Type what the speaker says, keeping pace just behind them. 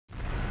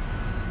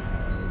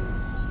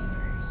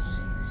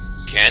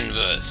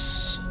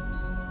Canvas,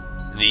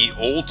 the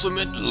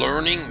ultimate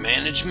learning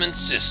management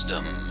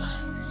system.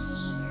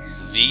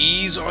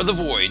 These are the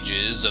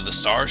voyages of the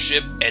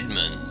Starship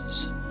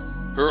Edmonds,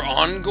 her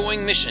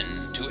ongoing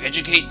mission to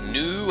educate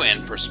new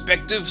and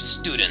prospective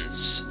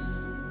students,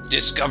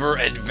 discover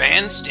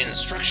advanced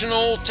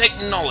instructional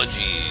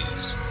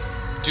technologies,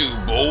 to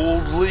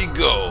boldly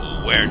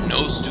go where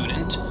no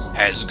student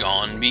has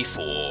gone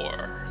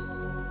before.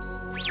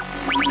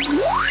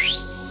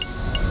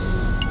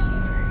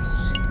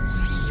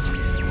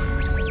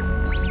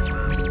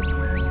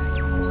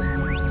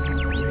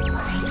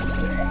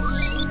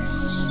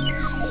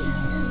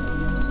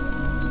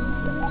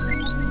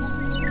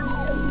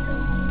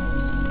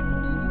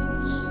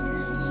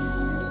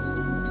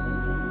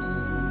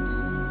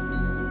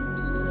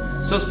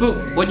 So Spook,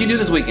 what'd you do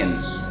this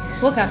weekend?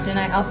 Well, Captain,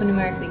 I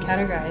alphanumerically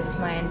categorized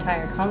my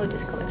entire Congo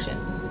disc collection.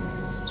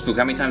 Spook,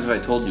 how many times have I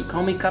told you?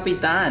 Call me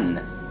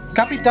Capitan.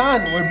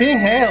 Capitan, we're being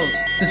hailed.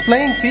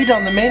 Displaying feed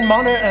on the main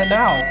monitor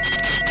now.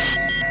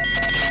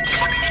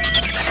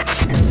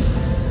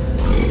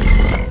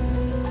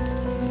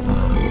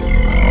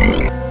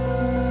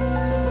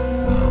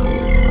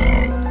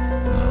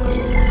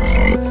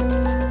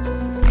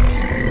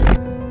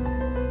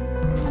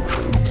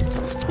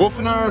 Wolf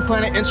and I are on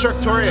planet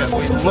Instructoria.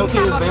 We've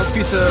located an advanced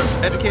piece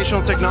of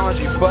educational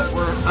technology, but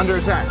we're under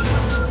attack.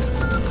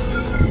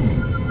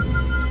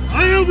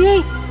 I am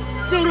Wolf!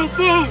 Soda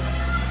phone!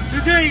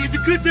 Today is a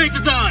good day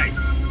to die!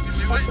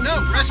 What?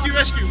 No! Rescue! We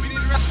need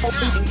to rescue now!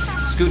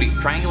 Scooty,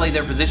 triangulate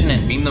their position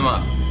and beam them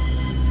up.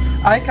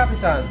 Aye,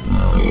 Capitan.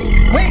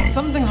 Wait,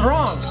 something's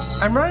wrong.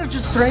 I'm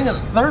registering a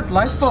third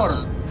life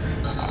form.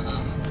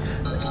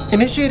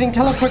 Initiating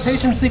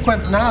teleportation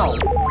sequence now.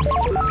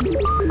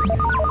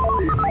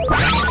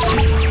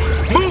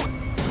 Move!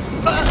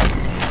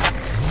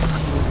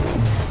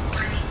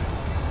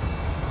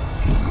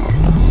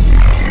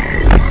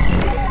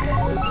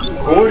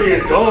 Gordy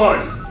is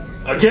gone!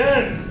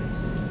 Again!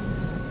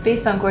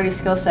 Based on Gordy's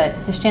skill set,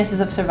 his chances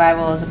of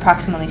survival is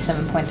approximately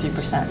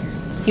 7.3%.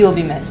 He will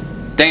be missed.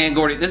 Dang it,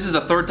 Gordy, this is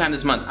the third time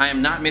this month. I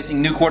am not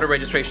missing new quarter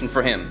registration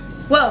for him.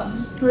 Well,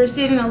 we're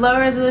receiving a low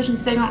resolution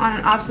signal on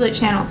an obsolete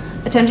channel.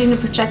 Attempting to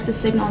project the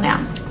signal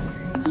now.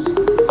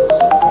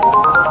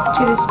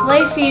 To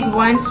display feed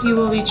once, you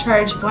will be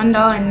charged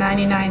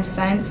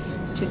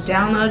 $1.99. To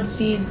download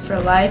feed for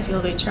life, you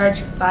will be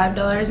charged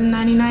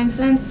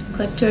 $5.99.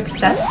 Click to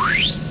accept.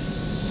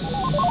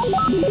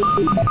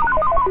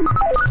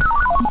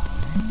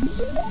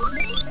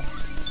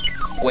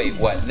 Wait,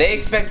 what? They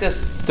expect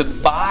us to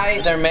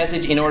buy their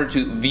message in order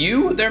to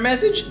view their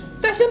message?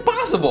 That's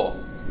impossible!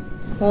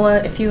 Well,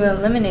 if you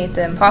eliminate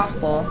the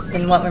impossible,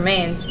 then what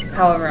remains,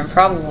 however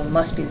improbable,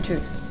 must be the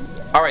truth.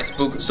 Alright,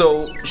 Spook,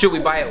 so should we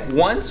buy it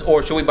once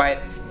or should we buy it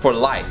for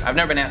life? I've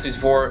never been asked this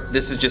before.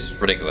 This is just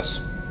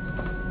ridiculous.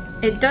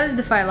 It does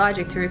defy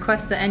logic to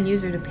request the end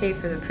user to pay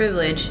for the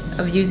privilege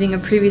of using a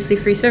previously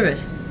free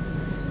service.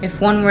 If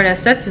one were to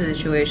assess the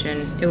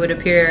situation, it would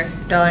appear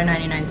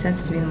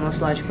 $1.99 to be the most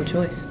logical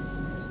choice.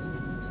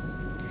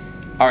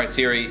 Alright,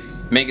 Siri,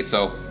 make it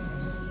so.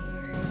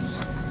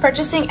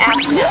 Purchasing app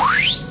now.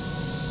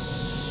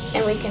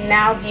 And we can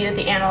now view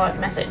the analog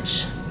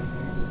message.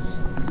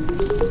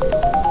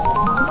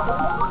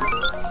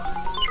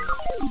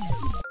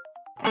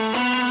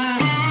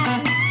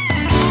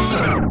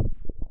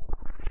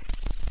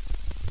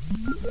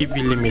 If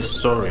we limit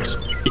storage,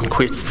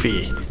 increase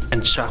fee,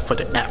 and charge for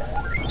the app,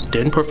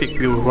 then profit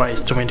will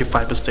rise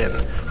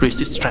 25%,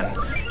 resistance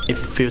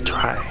if you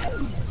try.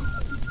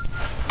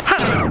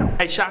 Ha!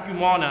 I charge you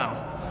more now.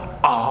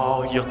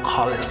 All your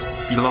colleagues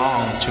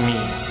belong to me.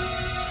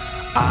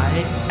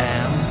 I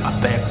am a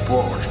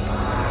backboard.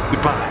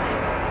 Goodbye.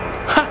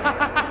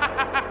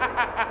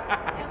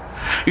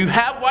 You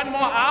have one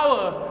more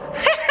hour.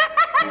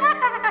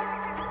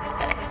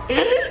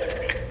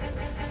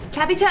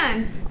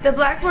 Capitan, the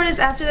Blackboard is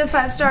after the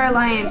 5-Star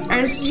Alliance. Our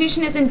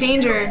institution is in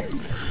danger.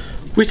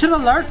 We should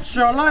alert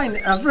Shoreline,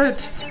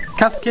 Everett,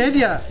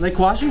 Cascadia, Lake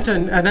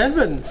Washington, and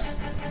Edmonds.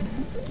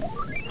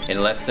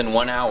 In less than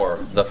 1 hour,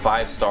 the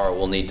 5-star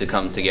will need to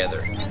come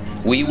together.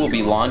 We will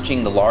be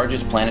launching the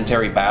largest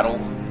planetary battle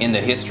in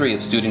the history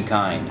of student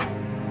kind.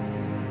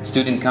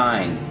 Student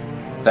kind,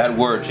 that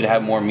word should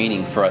have more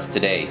meaning for us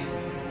today.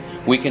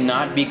 We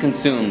cannot be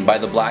consumed by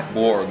the Black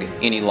Borg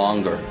any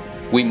longer.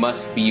 We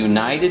must be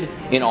united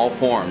in all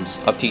forms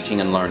of teaching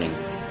and learning.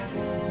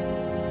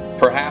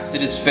 Perhaps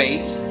it is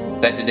fate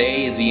that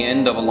today is the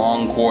end of a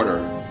long quarter,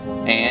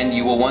 and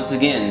you will once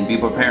again be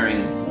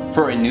preparing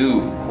for a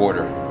new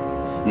quarter.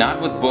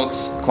 Not with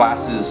books,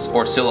 classes,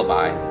 or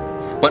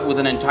syllabi, but with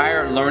an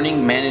entire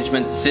learning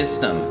management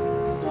system.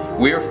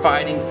 We're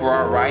fighting for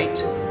our right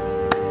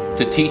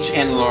to teach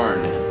and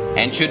learn.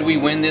 And should we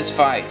win this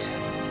fight,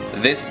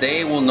 this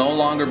day will no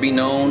longer be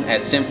known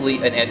as simply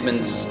an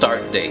Edmonds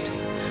start date,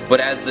 but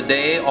as the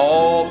day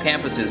all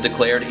campuses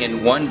declared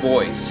in one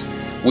voice,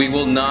 we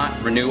will not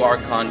renew our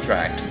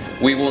contract.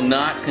 We will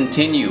not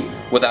continue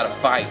without a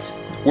fight.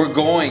 We're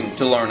going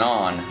to learn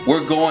on.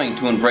 We're going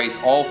to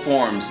embrace all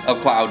forms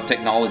of cloud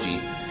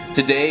technology.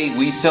 Today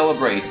we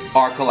celebrate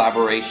our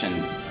collaboration.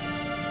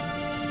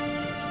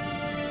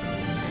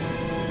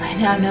 I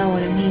now know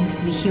what it means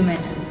to be human.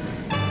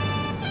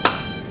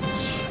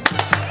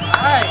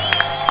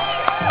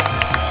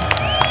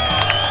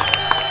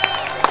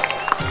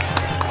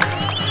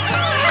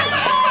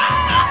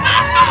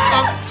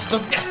 The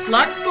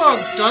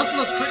blackboard does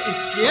look pretty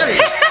scary.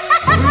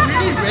 Are we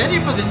really ready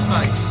for this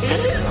fight?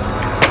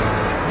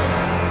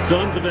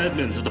 Sons of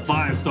Edmonds of the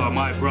 5-star,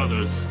 my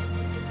brothers.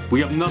 We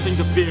have nothing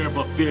to fear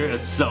but fear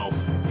itself.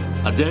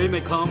 A day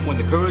may come when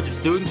the courage of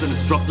students and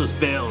instructors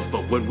fails,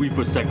 but when we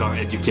forsake our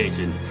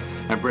education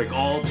and break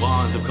all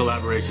bonds of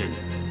collaboration.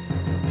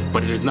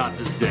 But it is not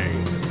this day.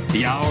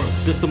 The hour of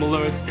system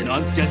alerts and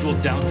unscheduled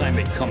downtime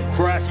may come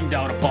crashing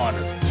down upon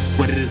us,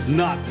 but it is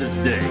not this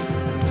day.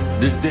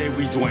 This day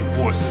we join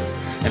forces,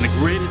 and the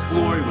greatest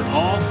glory with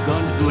all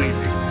guns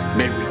blazing,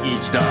 may we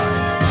each die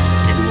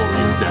a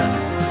glorious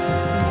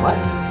death. What?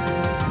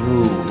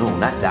 No,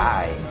 not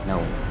die.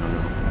 No.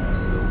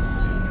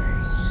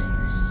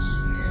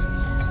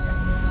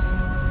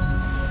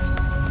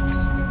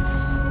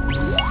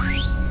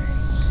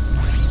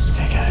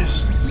 Hey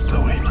guys,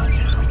 still waiting on you.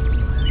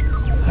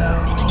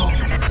 Hello.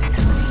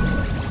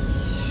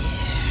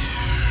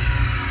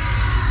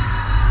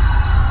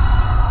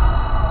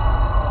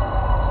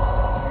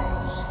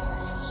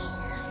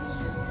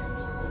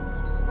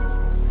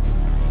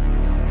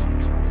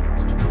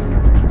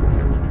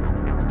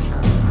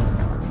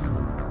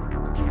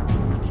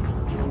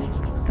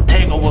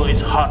 Takeover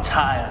is hot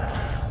tire.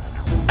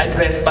 I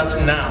press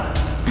button now.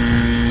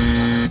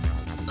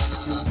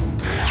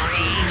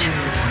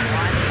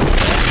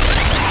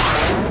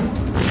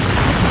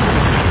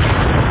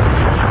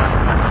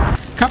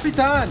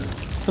 Capitan,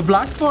 the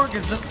Blackborg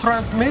has just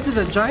transmitted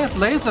a giant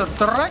laser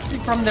directly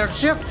from their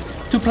ship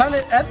to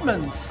planet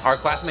Edmonds. Our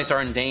classmates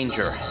are in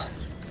danger.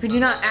 If we do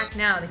not act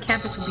now, the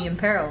campus will be in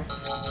peril.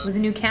 With the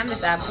new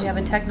Canvas app, we have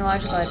a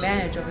technological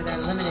advantage over their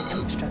limited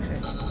infrastructure.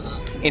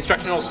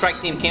 Instructional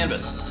strike team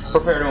canvas.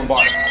 Prepare to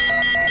embark.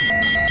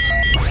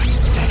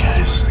 Hey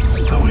guys,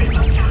 still waiting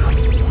on you.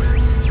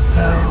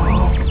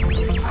 Hello.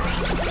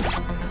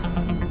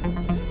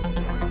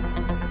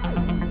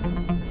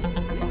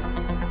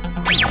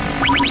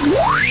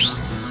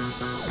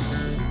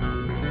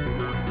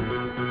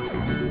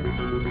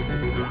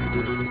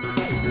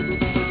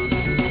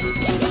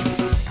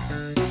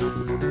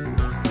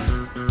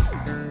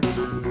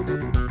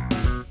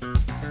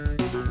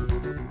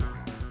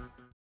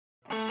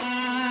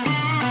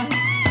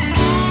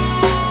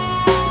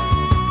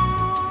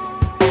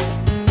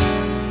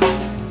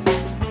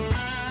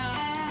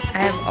 I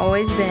have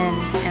always been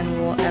and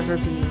will ever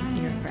be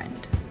your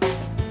friend.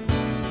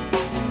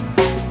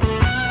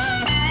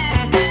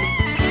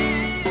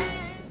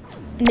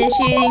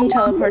 Initiating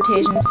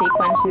teleportation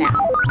sequence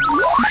now.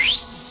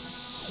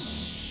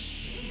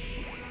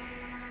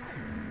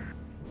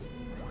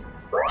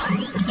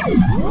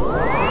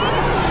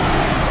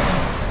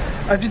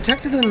 I've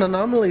detected an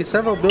anomaly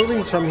several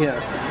buildings from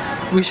here.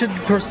 We should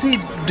proceed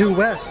due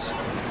west.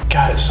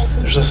 Guys,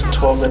 there's less than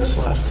 12 minutes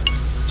left.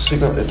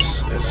 Signal,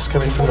 it's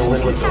coming from the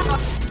Linwood building.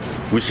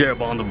 We share a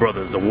bond of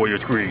brothers, a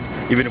warrior's creed.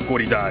 Even if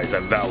Gordy dies, I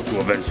vow to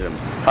avenge him.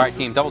 Alright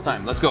team, double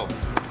time, let's go.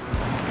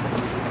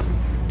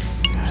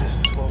 There's less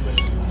than 12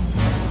 minutes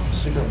left.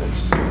 Signal,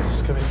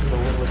 it's coming from the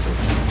Linwood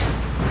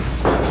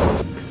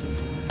building.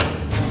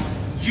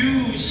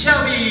 You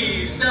shall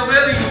be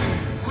severely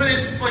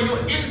punished for your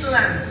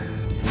insolence.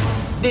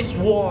 This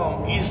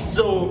worm is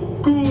so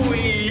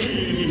gooey.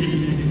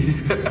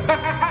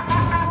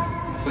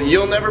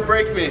 You'll never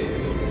break me.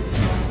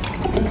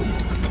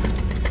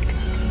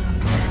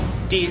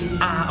 These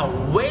are a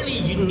very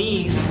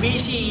unique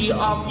species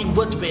of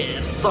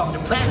invertebrates from the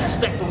planet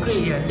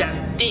Spectaclia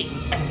that dig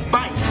and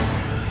bite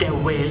their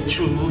way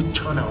through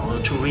tunnel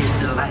to reach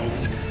the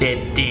light. They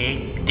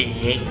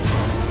dig.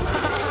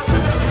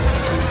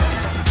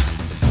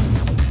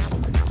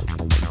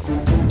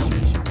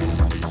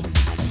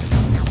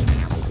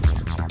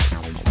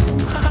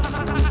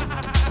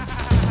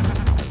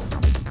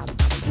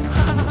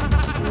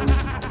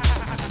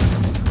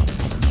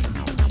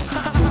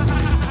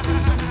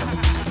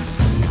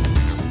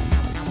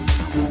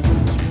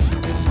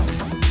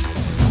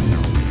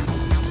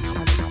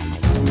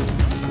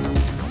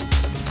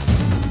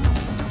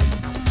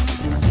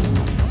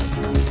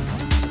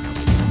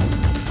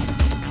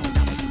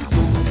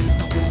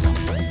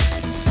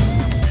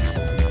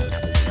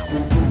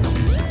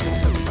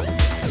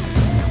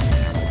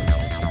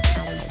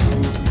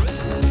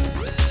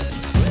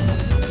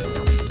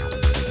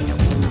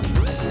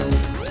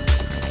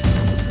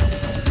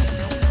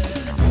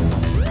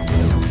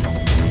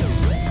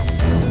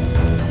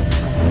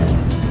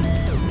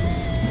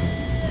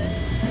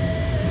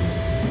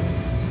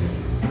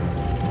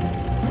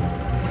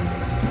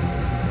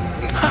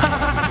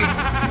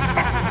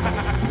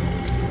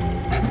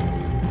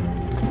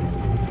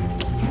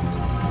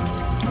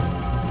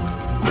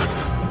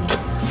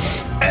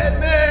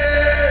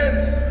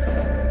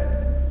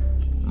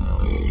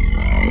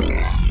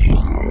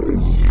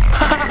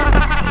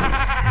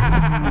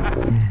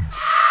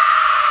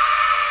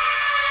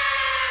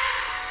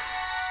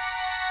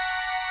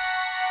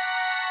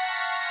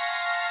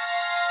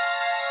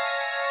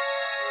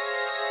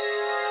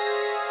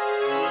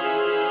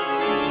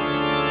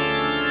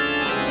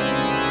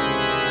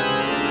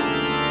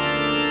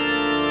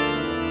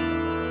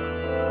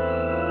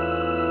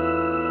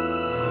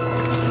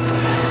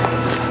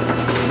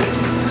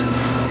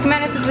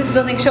 schematics of this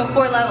building show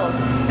 4 levels.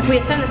 If we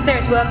ascend the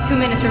stairs, we'll have 2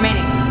 minutes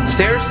remaining.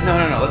 Stairs? No.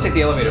 Let's take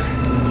the elevator.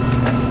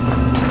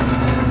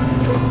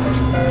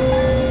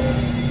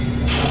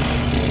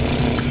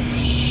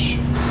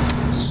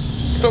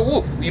 So,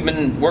 Wolf, you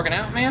been working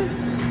out, man?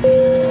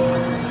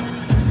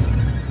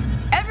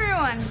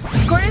 Everyone,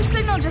 Gordon's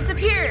signal just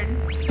appeared.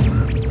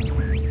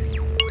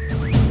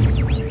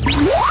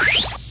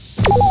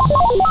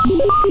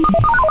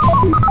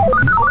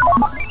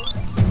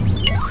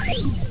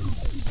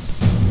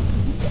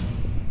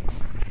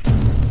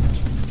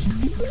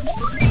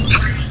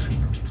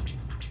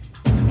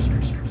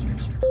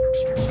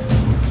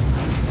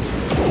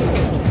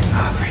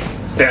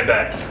 Stand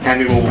back. Hand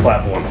me mobile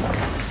platform.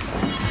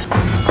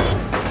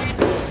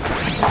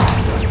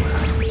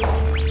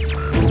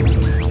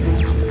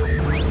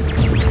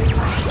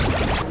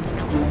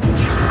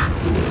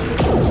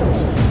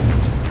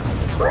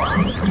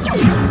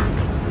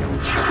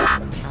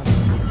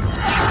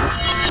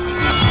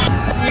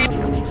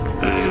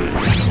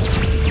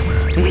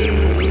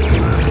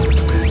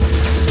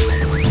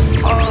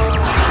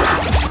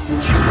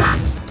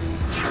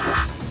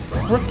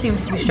 Wolf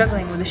seems to be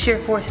struggling with the sheer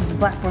force of the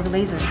Blackboard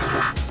laser.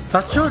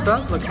 That sure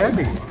does look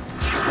heavy.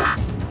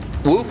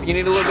 Wolf, you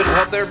need a little bit of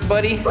help there,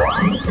 buddy?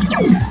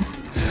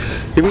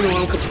 Even though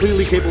I'm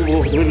completely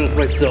capable of doing this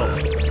myself,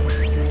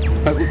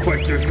 I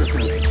request your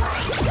assistance.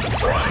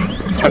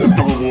 As a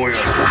fellow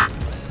warrior.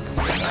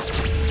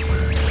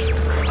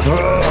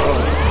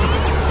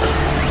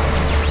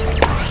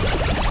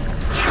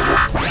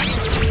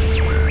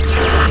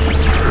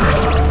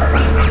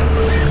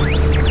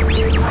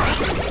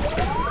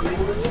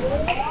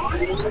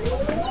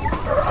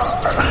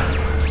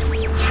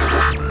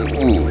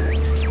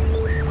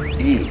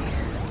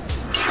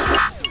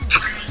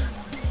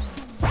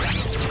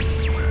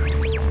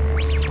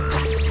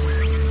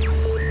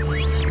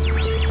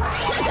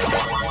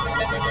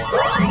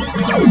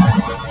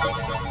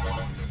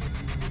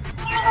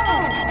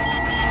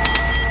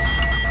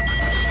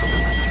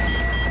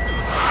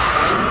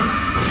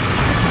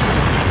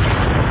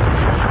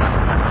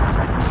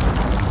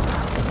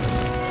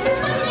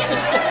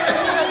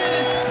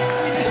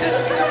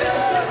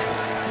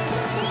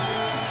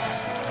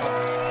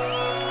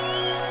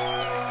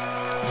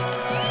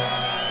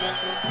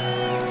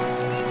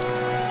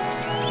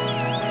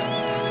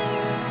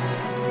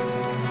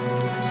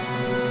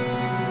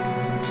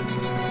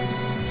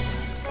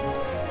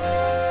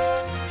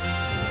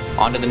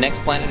 On to the next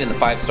planet in the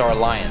 5-star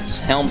alliance.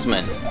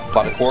 Helmsman,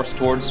 plot a course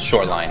towards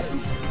shoreline.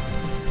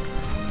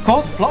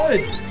 Course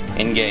plotted.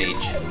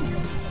 Engage.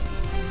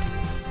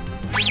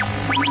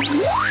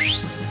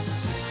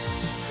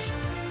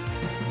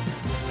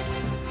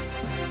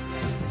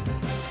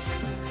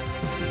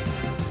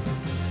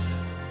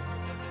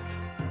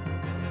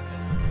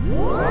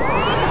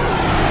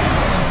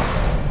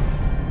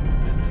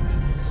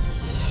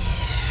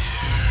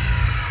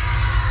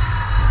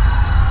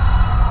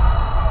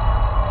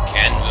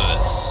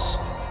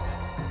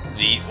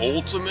 The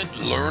ultimate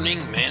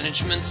learning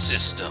management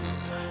system.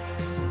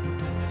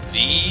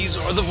 These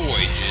are the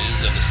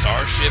voyages of the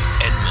Starship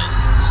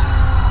Edmonds.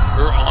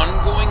 Her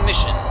ongoing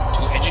mission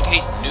to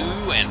educate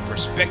new and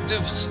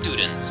prospective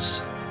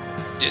students.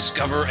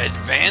 Discover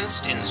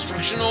advanced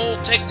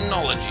instructional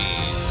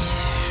technologies.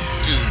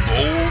 To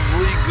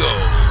boldly go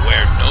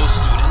where no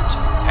student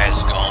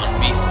has gone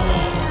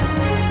before.